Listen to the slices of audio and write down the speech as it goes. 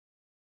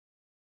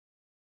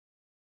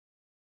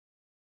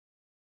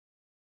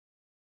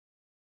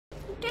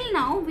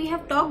now we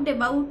have talked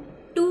about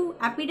two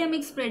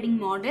epidemic spreading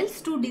models,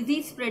 two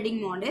disease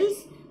spreading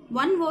models.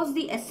 One was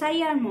the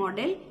SIR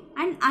model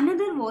and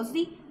another was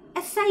the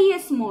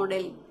SIS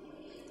model.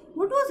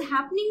 What was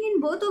happening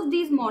in both of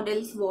these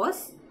models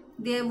was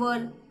there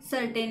were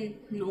certain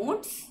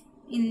nodes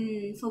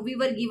so we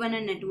were given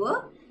a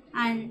network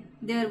and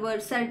there were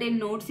certain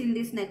nodes in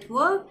this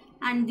network,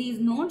 and these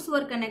nodes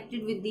were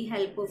connected with the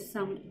help of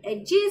some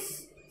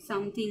edges,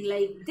 something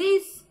like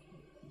this.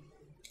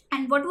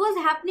 And what was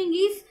happening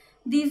is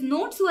these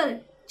nodes were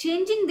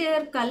changing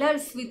their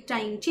colors with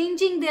time,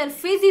 changing their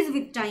phases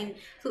with time.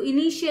 So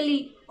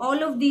initially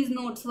all of these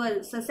nodes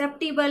were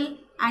susceptible,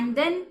 and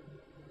then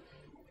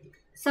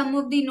some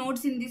of the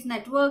nodes in this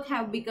network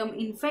have become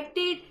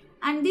infected,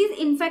 and these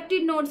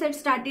infected nodes had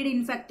started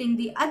infecting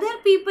the other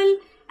people.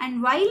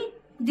 And while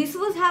this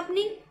was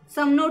happening,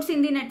 some nodes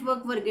in the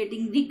network were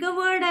getting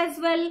recovered as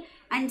well,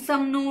 and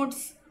some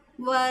nodes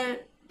were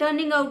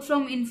turning out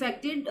from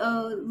infected,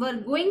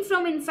 were going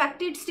from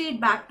infected state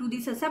back to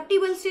the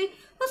susceptible state.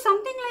 So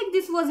something like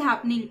this was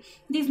happening.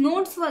 These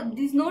nodes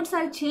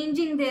are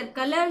changing their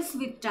colors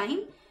with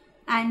time,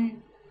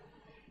 and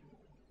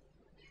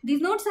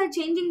these nodes are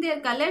changing their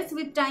colors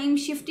with time,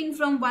 shifting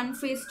from one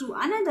phase to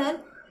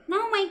another.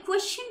 Now my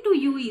question to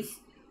you is,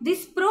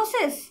 this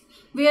process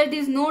where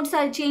these nodes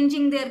are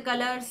changing their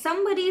colors,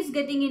 somebody is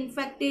getting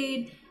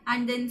infected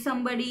and then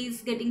somebody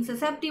is getting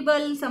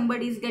susceptible,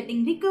 somebody is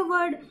getting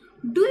recovered.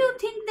 Do you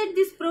think that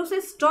this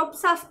process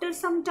stops after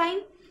some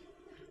time?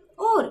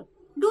 Or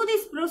do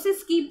this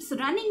process keeps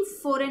running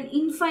for an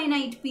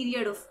infinite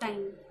period of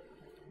time?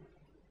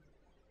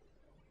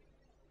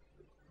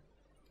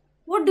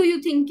 What do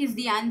you think is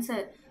the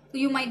answer? So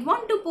you might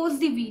want to pause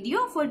the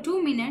video for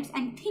 2 minutes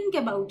and think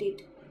about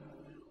it.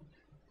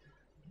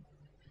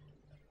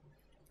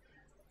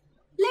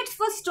 Let's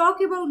first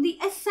talk about the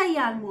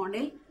SIR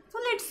model. So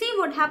let's see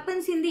what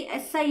happens in the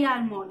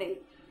SIR model.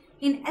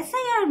 In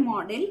SIR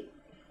model,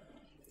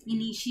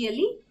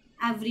 initially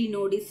every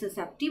node is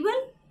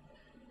susceptible.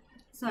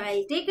 So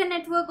I'll take a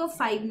network of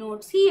 5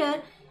 nodes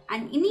here,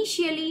 and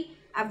initially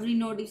every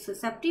node is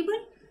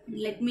susceptible.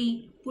 Let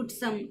me put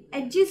some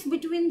edges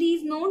between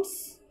these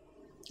nodes.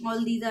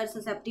 All these are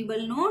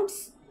susceptible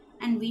nodes,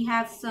 and we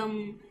have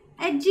some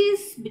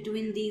edges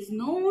between these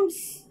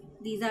nodes.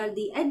 These are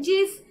the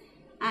edges.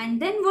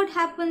 And then what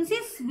happens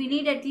is we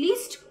need at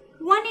least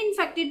one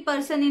infected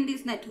person in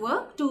this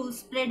network to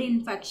spread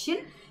infection.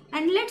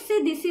 And let's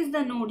say this is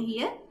the node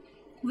here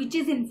which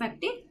is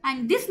infected,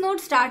 and this node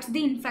starts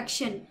the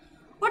infection.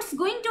 What's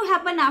going to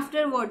happen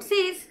afterwards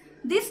is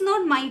this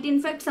node might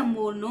infect some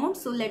more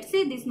nodes. So let's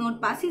say this node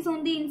passes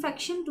on the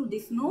infection to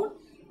this node,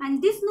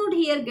 and this node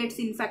here gets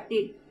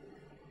infected.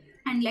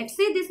 And let's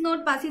say this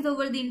node passes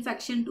over the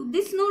infection to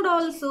this node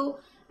also,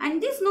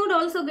 and this node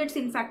also gets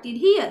infected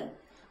here.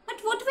 But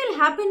what will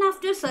happen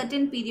after a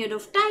certain period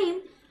of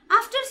time?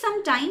 After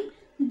some time,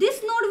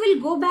 this node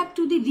will go back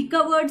to the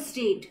recovered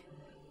state,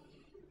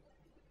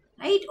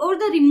 right, or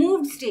the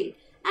removed state.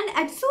 And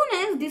as soon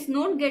as this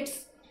node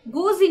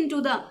goes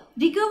into the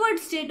recovered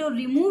state or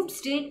removed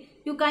state,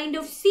 you kind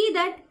of see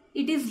that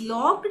it is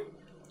locked.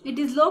 It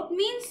is locked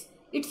means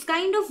it's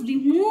kind of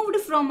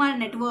removed from our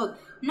network.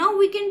 Now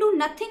we can do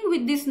nothing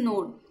with this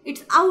node.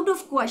 It's out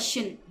of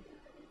question,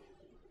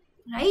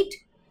 right?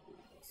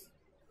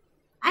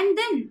 And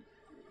then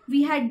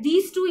we had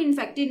these two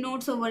infected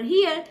nodes over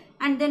here,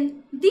 and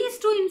then these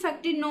two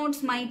infected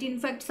nodes might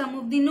infect some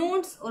of the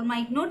nodes or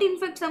might not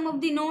infect some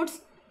of the nodes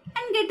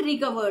and get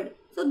recovered.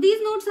 So these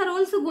nodes are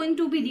also going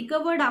to be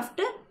recovered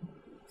after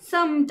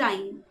some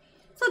time.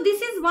 So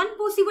this is one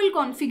possible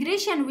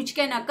configuration which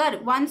can occur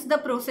once the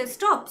process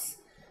stops.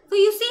 So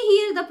you see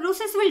here the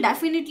process will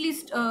definitely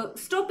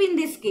stop in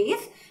this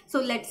case.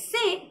 So let's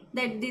say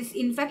that this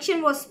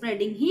infection was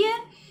spreading here,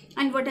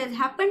 and what has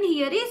happened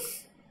here is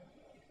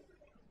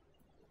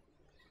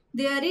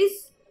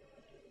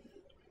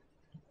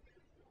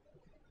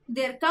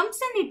there comes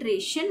an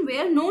iteration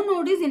where no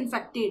node is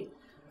infected.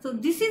 So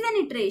this is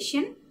an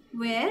iteration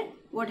where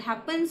what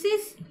happens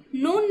is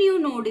no new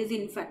node is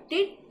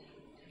infected.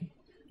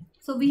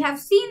 So we have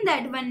seen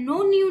that when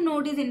no new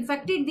node is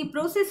infected, the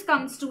process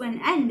comes to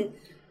an end.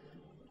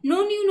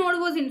 No new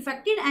node was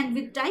infected, and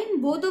with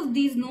time both of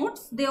these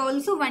nodes, they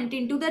also went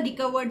into the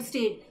recovered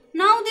state.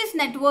 Now this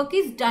network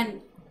is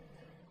done.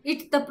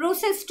 The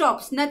process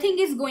stops. Nothing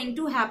is going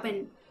to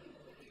happen.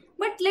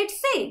 But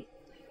let's say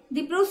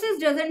the process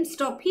doesn't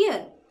stop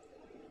here.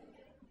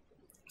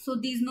 So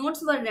these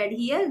nodes were read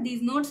here,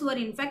 these nodes were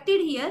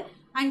infected here,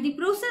 and the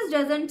process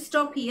doesn't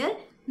stop here.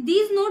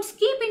 These nodes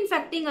keep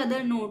infecting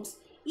other nodes.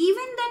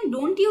 Even then,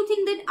 don't you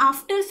think that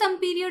after some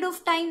period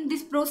of time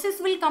this process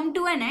will come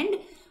to an end?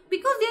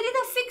 Because there is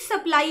a fixed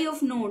supply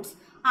of nodes.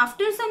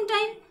 After some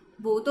time,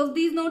 both of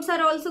these nodes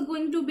are also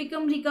going to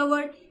become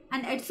recovered,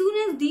 and as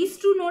soon as these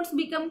two nodes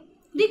become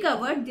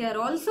recovered, they are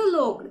also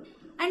locked,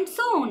 and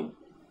so on.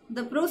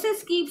 The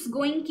process keeps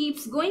going,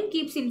 keeps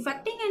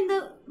infecting, and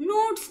the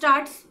node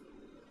starts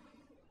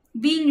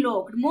being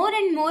locked. More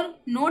and more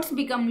nodes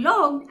become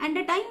locked, and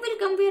a time will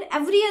come where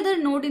every other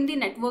node in the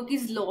network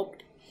is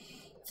locked.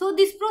 So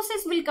this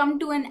process will come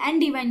to an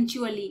end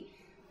eventually.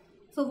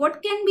 So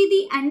what can be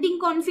the ending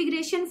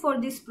configuration for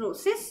this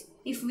process?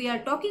 If we are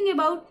talking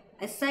about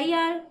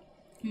SIR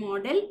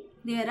model,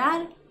 there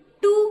are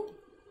two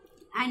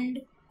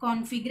end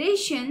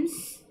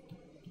configurations,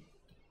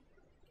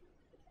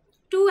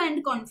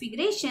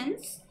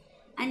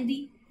 and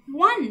the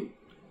one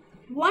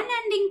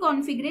ending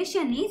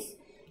configuration is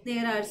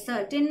there are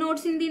certain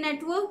nodes in the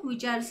network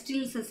which are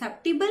still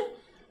susceptible,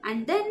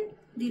 and then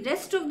the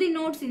rest of the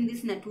nodes in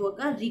this network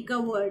are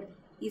recovered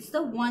is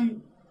the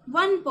one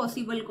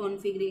possible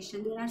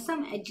configuration. There are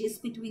some edges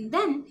between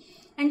them.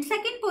 And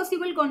second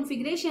possible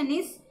configuration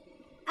is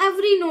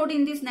every node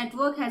in this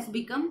network has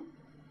become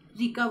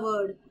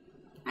recovered.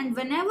 And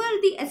whenever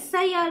the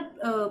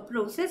SIR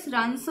process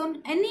runs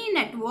on any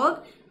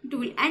network, it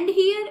will end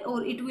here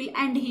or it will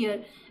end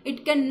here.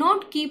 It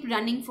cannot keep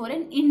running for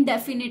an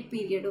indefinite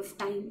period of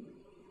time.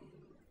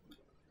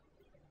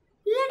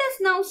 Let us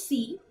now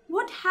see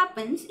what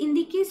happens in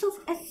the case of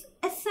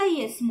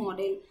SIS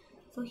model.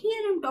 So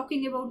here I am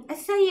talking about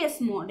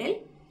SIS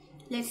model.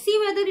 Let's see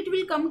whether it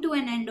will come to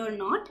an end or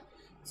not.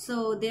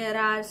 So there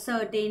are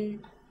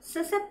certain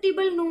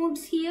susceptible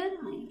nodes here.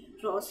 I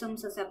draw some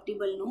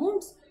susceptible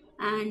nodes,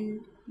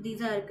 and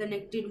these are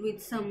connected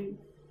with some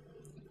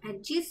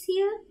edges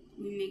here.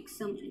 We make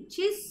some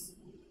edges.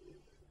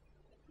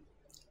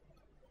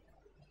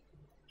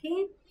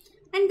 Okay,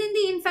 and then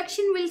the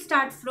infection will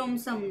start from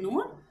some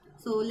node.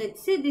 So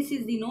let's say this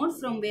is the node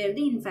from where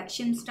the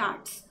infection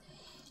starts.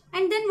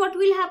 And then what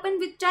will happen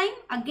with time?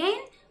 Again,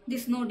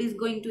 this node is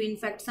going to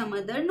infect some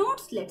other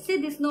nodes. Let's say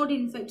this node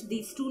infects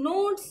these two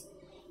nodes.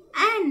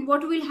 And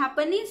what will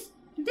happen is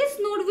this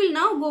node will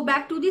now go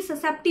back to the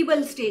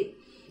susceptible state.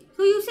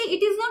 So you see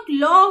it is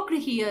not locked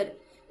here.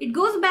 It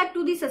goes back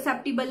to the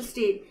susceptible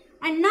state.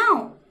 And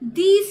now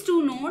these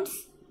two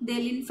nodes,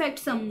 they'll infect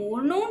some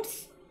more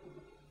nodes.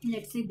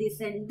 Let's say this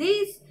and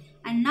this.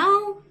 And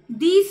now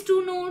these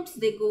two nodes,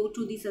 they go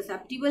to the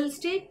susceptible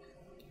state.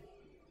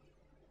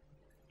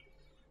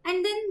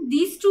 And then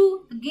these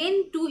two,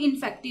 again two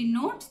infected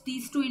nodes,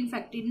 these two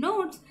infected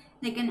nodes,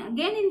 they can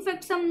again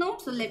infect some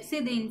nodes. So let's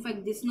say they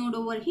infect this node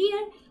over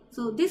here.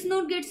 So this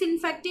node gets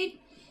infected.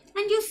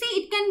 And you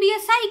see it can be a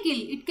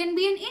cycle. It can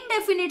be an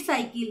indefinite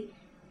cycle.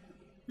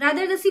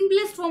 Rather the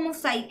simplest form of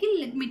cycle,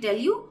 let me tell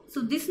you.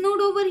 So this node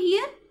over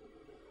here,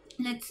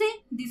 let's say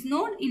this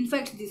node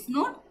infects this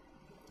node,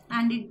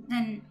 and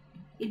then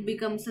it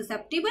becomes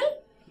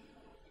susceptible.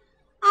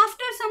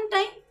 After some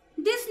time,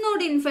 this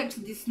node infects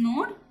this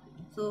node.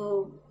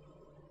 So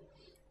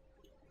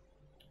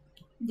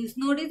this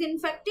node is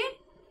infected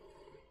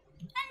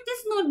and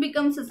this node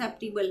becomes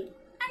susceptible.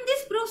 And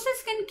this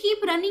process can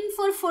keep running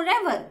for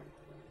forever.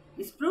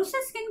 This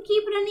process can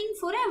keep running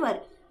forever.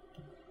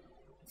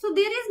 So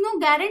there is no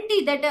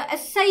guarantee that a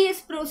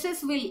SIS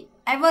process will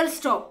ever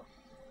stop.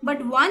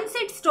 But once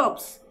it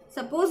stops,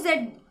 suppose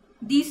that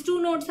these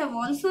two nodes have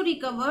also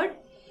recovered,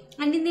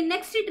 and in the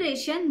next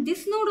iteration,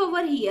 this node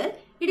over here,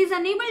 it is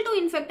unable to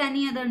infect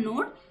any other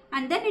node,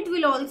 and then it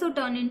will also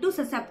turn into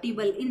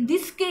susceptible. In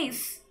this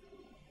case,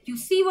 you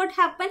see what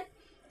happened?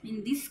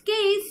 In this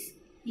case,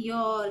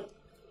 your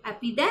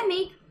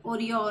epidemic or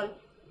your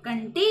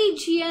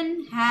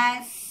contagion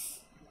has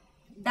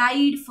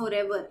died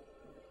forever.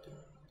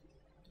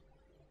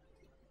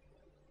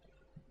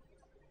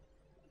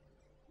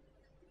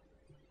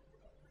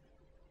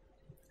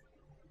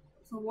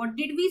 So what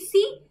did we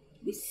see?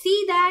 We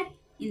see that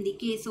in the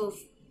case of,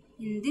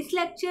 in this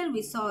lecture,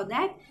 we saw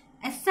that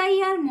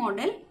SIR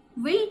model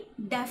will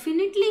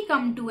definitely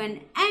come to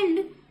an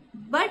end.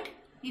 But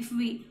if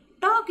we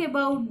talk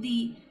about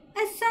the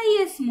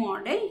SIS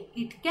model,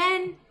 it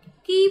can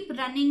keep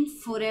running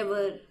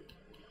forever.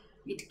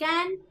 It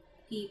can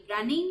keep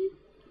running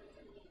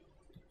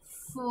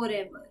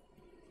forever.